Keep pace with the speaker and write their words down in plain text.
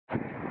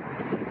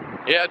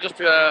Yeah, just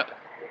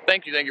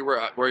thank you.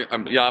 Yeah,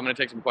 I'm gonna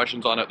take some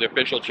questions on it. The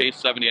official Chase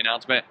 70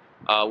 announcement.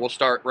 We'll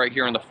start right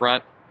here in the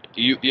front.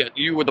 You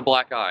with the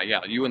black eye.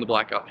 Yeah, you and the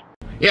black eye.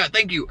 Yeah,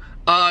 thank you.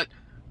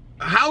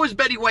 How is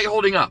Betty White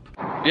holding up?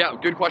 Yeah,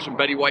 good question.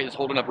 Betty White is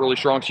holding up really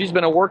strong. She's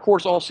been a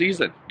workhorse all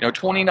season.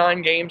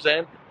 29 games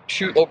in,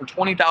 shoot over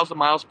 20,000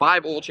 miles,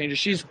 5 oil changes.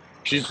 She's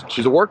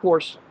a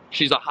workhorse.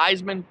 She's a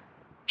Heisman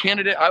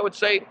candidate. I would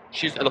say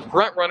she's the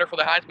front runner for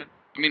the Heisman.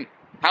 I mean,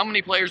 how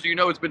many players do you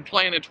know has been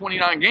playing in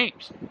 29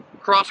 games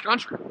cross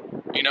country?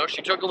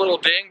 She took a little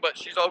ding, but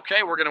she's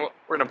okay. We're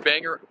gonna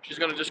bang her. She's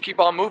gonna just keep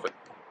on moving.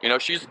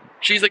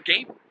 She's a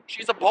gamer.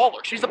 She's a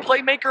baller. She's a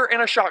playmaker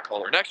and a shot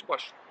caller. Next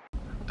question.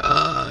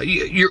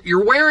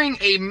 You're wearing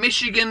a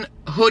Michigan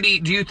hoodie.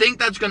 Do you think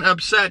that's going to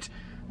upset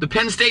the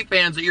Penn State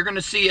fans that you're going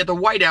to see at the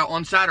whiteout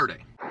on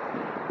Saturday?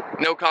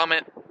 No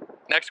comment.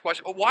 Next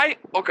question. Why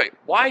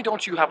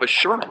don't you have a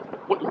shirt?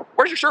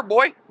 Where's your shirt,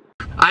 boy?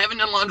 I haven't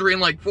done laundry in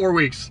like 4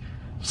 weeks.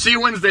 See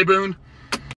you Wednesday, Boone.